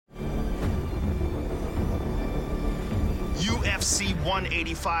UFC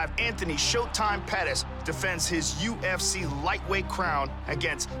 185, Anthony Showtime Pettis defends his UFC lightweight crown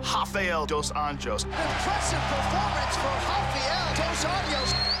against Rafael dos Anjos. Impressive performance for Rafael dos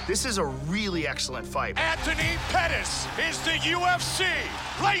Anjos. This is a really excellent fight. Anthony Pettis is the UFC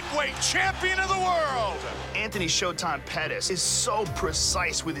lightweight champion of the world. Anthony Showtime Pettis is so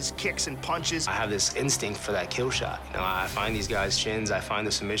precise with his kicks and punches. I have this instinct for that kill shot. You know, I find these guys' chins, I find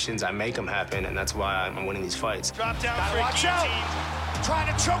the submissions, I make them happen, and that's why I'm winning these fights. Drop down, watch out!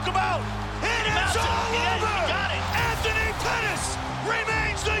 Trying to choke him out. It is all over. Anthony Pettis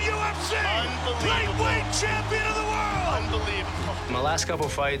remains the UFC lightweight champion of the world. Unbelievable. My last couple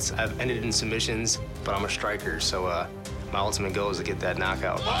fights, I've ended in submissions, but I'm a striker, so my ultimate goal is to get that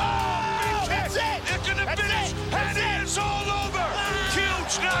knockout. Oh, that's it! It's gonna finish, and it is all over!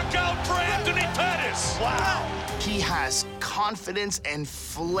 Huge knockout for Anthony Pettis! Wow. He has confidence and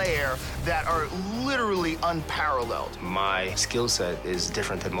flair that are literally unparalleled. My skill set is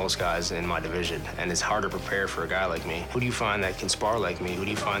different than most guys in my division, and it's hard to prepare for a guy like me. Who do you find that can spar like me? Who do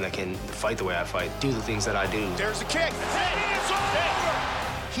you find that can fight the way I fight, do the things that I do? There's the kick. It is all over!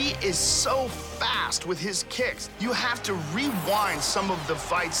 He is so fast with his kicks. You have to rewind some of the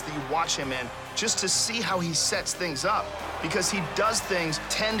fights that you watch him in just to see how he sets things up, because he does things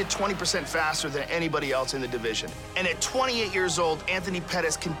 10 to 20% faster than anybody else in the division. And at 28 years old, Anthony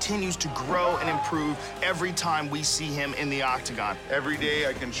Pettis continues to grow and improve every time we see him in the octagon. Every day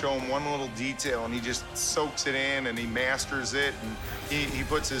I can show him one little detail, and he just soaks it in, and he masters it, and he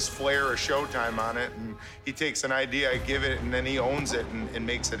puts his flair of Showtime on it, and he takes an idea, I give it, and then he owns it and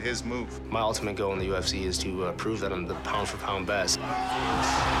makes it his move. My ultimate goal in the UFC is to prove that I'm the pound-for-pound best. He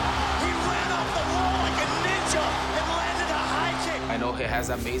ran off the wall like a ninja and landed a high kick. I know he has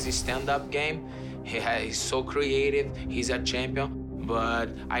amazing stand-up game. He's so creative. He's a champion, but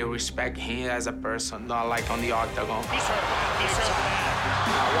I respect him as a person, not like on the octagon. He's hurt. He's hurt.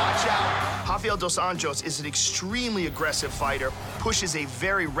 Now watch out. Rafael dos Anjos is an extremely aggressive fighter, pushes a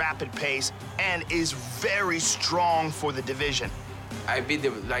very rapid pace, and is very strong for the division. I beat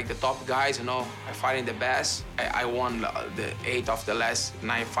the top guys, you know. I fight in the best. I won the 8 of the last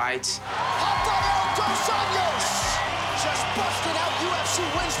 9 fights. Rafael dos Anjos just busted out UFC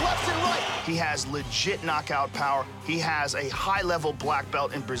wins left and right. He has legit knockout power. He has a high-level black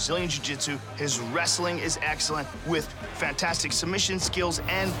belt in Brazilian Jiu-Jitsu. His wrestling is excellent with fantastic submission skills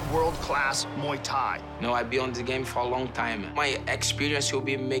and world-class Muay Thai. You know, I've been on the game for a long time. My experience will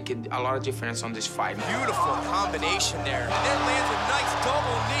be making a lot of difference on this fight. Beautiful combination there. And then lands a nice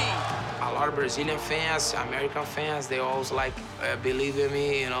double knee. A lot of Brazilian fans, American fans, they always like believe in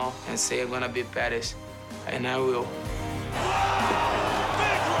me, you know, and say I'm gonna beat Pettis, and I will. Big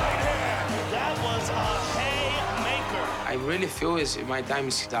right hand. That was a haymaker. I really feel my time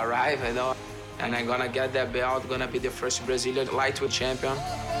is to arrive, you know, and I'm gonna get that belt, gonna be the first Brazilian lightweight champion.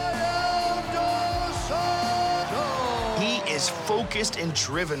 He is focused and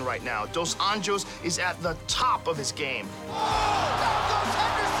driven right now. Dos Anjos is at the top of his game. Oh, down goes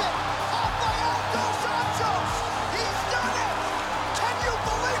Henderson. Rafael dos Anjos. He's done it. Can you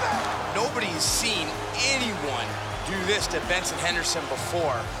believe it? Nobody's seen anyone do this to Benson Henderson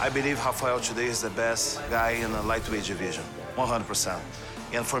before. I believe Rafael today is the best guy in the lightweight division, 100%.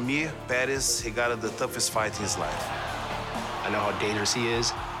 And for me, Pettis, he got the toughest fight in his life. I know how dangerous he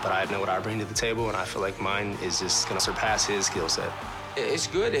is, but I know what I bring to the table, and I feel like mine is just gonna surpass his skill set. It's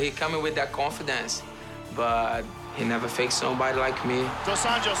good, he coming with that confidence, but he never fakes somebody like me. Dos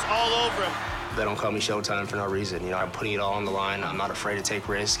Anjos all over him. They don't call me Showtime for no reason. You know, I'm putting it all on the line. I'm not afraid to take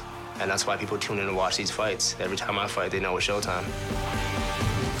risks, and that's why people tune in to watch these fights. Every time I fight, they know it's Showtime.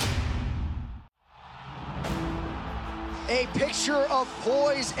 A picture of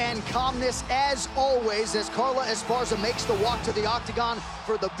poise and calmness as always as Carla Esparza makes the walk to the octagon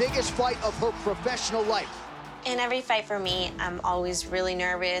for the biggest fight of her professional life. In every fight for me, I'm always really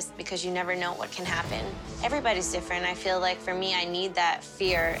nervous because you never know what can happen. Everybody's different. I feel like for me, I need that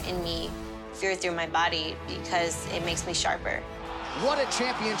fear in me, fear through my body, because it makes me sharper. What a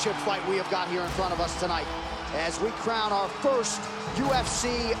championship fight we have got here in front of us tonight as we crown our first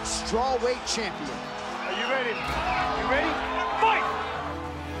UFC strawweight champion. Are you ready? You ready? Fight!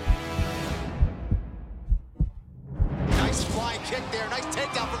 Nice flying kick there. Nice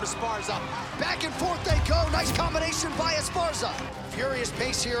takedown from Esparza. Back and forth they go. Nice combination by Esparza. Furious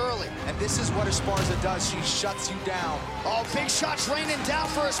pace here early. And this is what Esparza does. She shuts you down. Oh, big shots raining down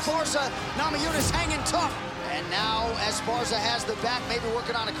for Esparza. Namajunas hanging tough. And now Esparza has the back, maybe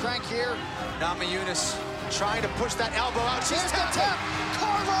working on a crank here. Namajunas trying to push that elbow out. She's Here's the tap.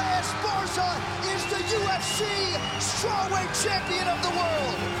 Carla Esparza is the UFC strawweight champion of the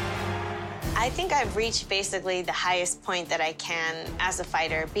world. I think I've reached basically the highest point that I can as a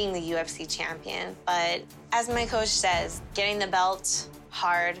fighter, being the UFC champion. But as my coach says, getting the belt,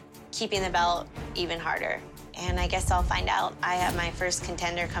 hard. Keeping the belt, even harder. And I guess I'll find out. I have my first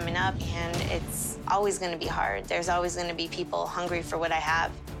contender coming up, and it's always going to be hard. There's always going to be people hungry for what I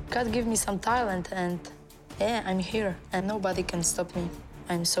have. God give me some talent, and yeah, I'm here, and nobody can stop me.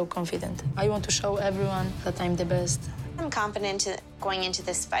 I'm so confident. I want to show everyone that I'm the best. I'm confident going into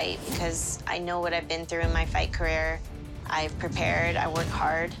this fight because I know what I've been through in my fight career. I've prepared, I work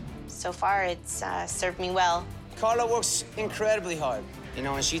hard. So far, it's served me well. Carla works incredibly hard. You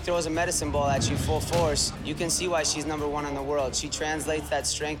know, when she throws a medicine ball at you full force, you can see why she's #1 in the world. She translates that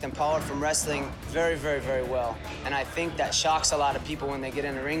strength and power from wrestling very, very, very well. And I think that shocks a lot of people when they get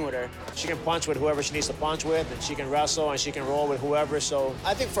in the ring with her. She can punch with whoever she needs to punch with, and she can wrestle, and she can roll with whoever. So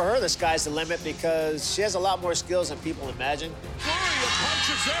I think for her, the sky's the limit because she has a lot more skills than people imagine. Flurry of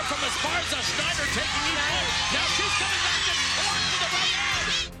punches there from Esparza. Schneider taking each one. Now she's coming back and forth to the right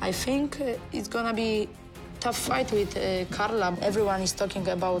hand. I think it's gonna be tough fight with Carla. Everyone is talking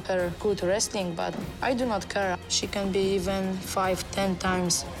about her good wrestling, but I do not care. She can be even 5-10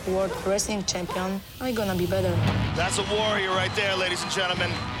 times world wrestling champion. I'm gonna be better. That's a warrior right there, ladies and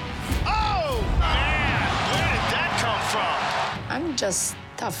gentlemen. Oh, man, where did that come from? I'm just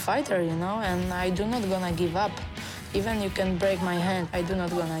tough fighter, you know, and I do not gonna give up. Even you can break my hand, I do not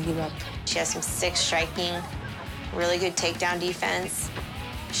gonna give up. She has some sick striking, really good takedown defense.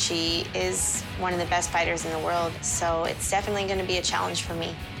 She is one of the best fighters in the world, so it's definitely going to be a challenge for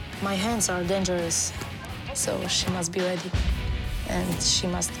me. My hands are dangerous, so she must be ready, and she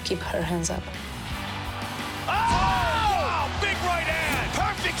must keep her hands up. Oh! Wow, big right hand!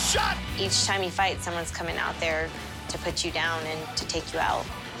 Perfect shot! Each time you fight, someone's coming out there to put you down and to take you out.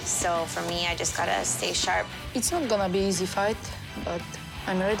 So for me, I just got to stay sharp. It's not going to be an easy fight, but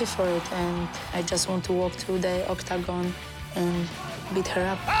I'm ready for it, and I just want to walk through the octagon and beat her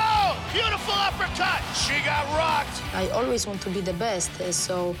up. Oh, beautiful uppercut. She got rocked. I always want to be the best,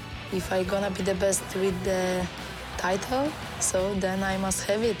 so if I'm gonna be the best with the title, so then I must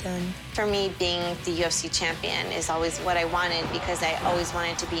have it. And for me, being the UFC champion is always what I wanted because I always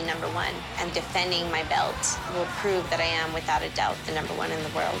wanted to be #1. And defending my belt will prove that I am, without a doubt, the #1 in the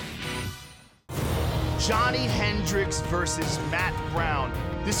world. Johnny Hendricks versus Matt Brown.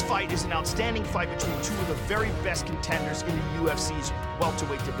 This fight is an outstanding fight between two of the very best contenders in the UFC's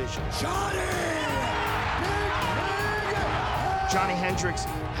welterweight division. Johnny Hendricks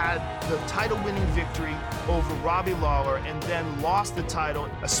had the title-winning victory over Robbie Lawler and then lost the title,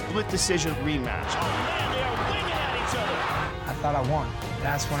 a split decision rematch. Oh, man, they are winging at each other. I thought I won.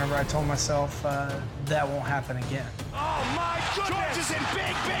 That's whenever I told myself that won't happen again. Oh, my goodness. George is in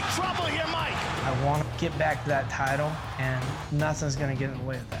big, big trouble here, Mike. I want to get back to that title, and nothing's going to get in the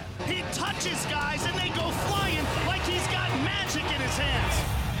way of that. He touches guys, and they go flying like he's got magic in his hands.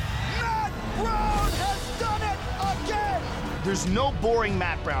 Matt Brown has done it again! There's no boring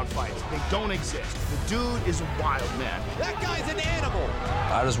Matt Brown fights. They don't exist. The dude is a wild man. That guy's an animal.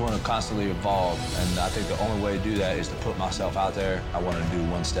 I just want to constantly evolve, and I think the only way to do that is to put myself out there. I want to do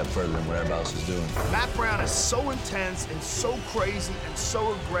one step further than what everybody else is doing. Matt Brown is so intense and so crazy and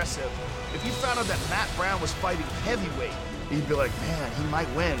so aggressive. If you found out that Matt Brown was fighting heavyweight, you'd be like, man, he might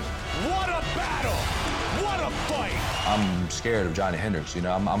win. What a battle! What a fight! I'm scared of Johnny Hendricks. You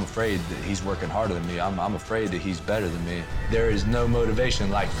know, I'm afraid that he's working harder than me. I'm afraid that he's better than me. There is no motivation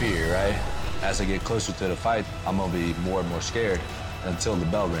like fear, right? As I get closer to the fight, I'm gonna be more and more scared until the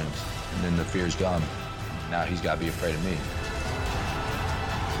bell rings, and then the fear's gone. Now he's got to be afraid of me.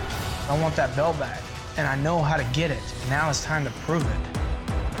 I want that belt back, and I know how to get it. Now it's time to prove it.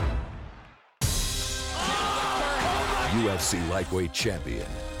 UFC lightweight champion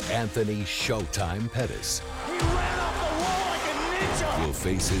Anthony Showtime Pettis He ran off the wall like a ninja. will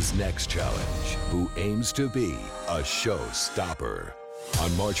face his next challenge, who aims to be a showstopper.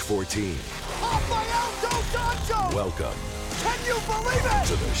 On March 14, Aldo Doncho! welcome Can you believe it?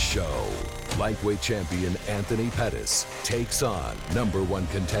 to the show. Lightweight champion Anthony Pettis takes on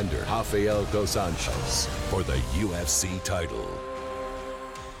 #1 contender Rafael Dos Anjos for the UFC title.